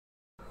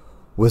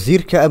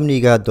Wasiirka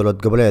Amniga dowlad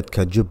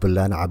goboleedka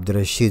Jubbaland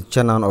Cabdirashiid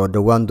Janan oo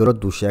dhawaan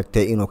dowladdu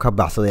sheegtay inuu ka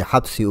baxsaday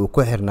xabsi uu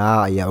ku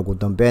xirnaa ayaa ugu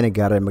dambeyn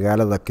gaaray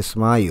magaalada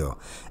Kismaayo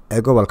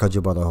ee gobolka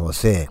Jubbada.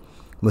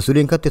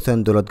 Mas'uuliyiin ka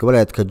tirsan dowlad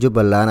goboleedka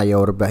Jubbaland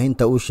ayaa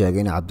warbaahinta u sheegay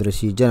in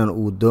Cabdirashiid Janan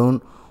uu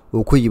Doon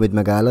ku yimid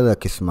magaalada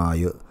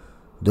Kismaayo.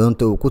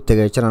 Doonta uu ku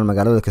tagay Janan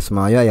magaalada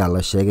Kismaayo ayaa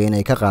la sheegay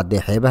inay ka qaaday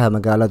xeebaha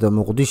magaalada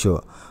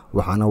Muqdisho,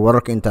 waxaana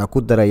wararka intaa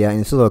ku daraya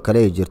in sidoo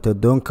kale ay jirto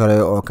doon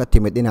kale oo ka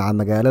timid dhinaca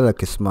magaalada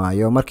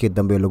Kismaayo markii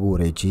dambe lagu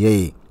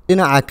wareejiyay.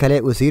 Dhinaca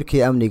kale, Wasiirkii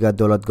Amniga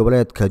dowlad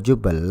goboleedka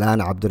Jubbaland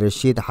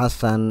Cabdirashiid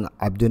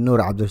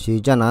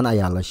Cabdirashiid Janan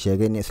ayaa la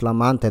sheegay in isla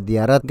maanta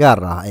diyaarad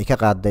gaar ah ay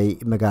ka qaaday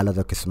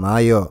magaalada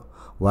Kismaayo.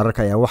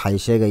 Wararka ayaa waxay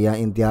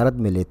sheegayaan in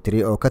diyaarad military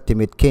oo ka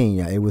timid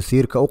Kenya ay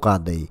wasiirka u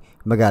qaaday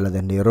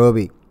magaalada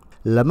Nairobi.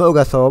 Lama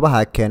oga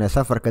sababaha keenay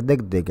safarka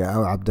degdega ah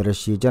oo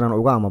Cabdirashiid Janan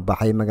uga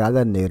amabaxay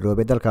magaalada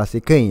Nairobi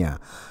dalkaasi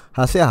Kenya.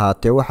 Hase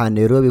ahaatee, waxaa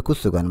Nairobi ku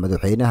sugan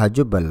madaxweynaha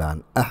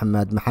Jubbaland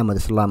Axmed Maxamed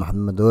Islaam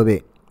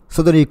Madoobe.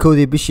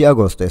 31 bishii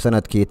Agoosto ee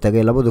sanadkii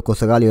tagay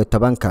 2019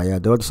 ayaa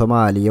dowladda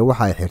Soomaaliya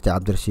waxay xirtay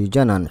Cabdirashiid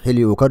Janan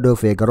xilli uu ka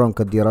dhoofay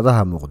garoonka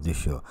diyaaradaha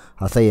Muqdisho.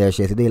 Hase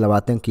yeeshee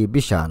 28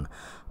 bishan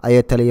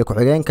ayaa taliye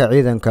ku-xigeenka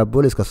ciidanka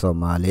booliska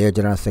Soomaaliya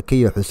Janan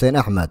Xuseen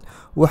Axmed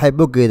waxay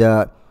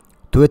boggeeda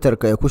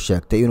Twitter-ka ku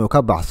sheegtay inuu ka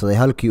baxsaday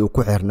halkii uu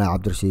ku xirnaa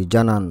Cabdirashiid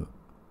Janan.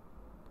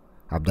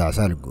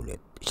 Cabdirashiid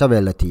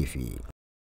Shabelle TV.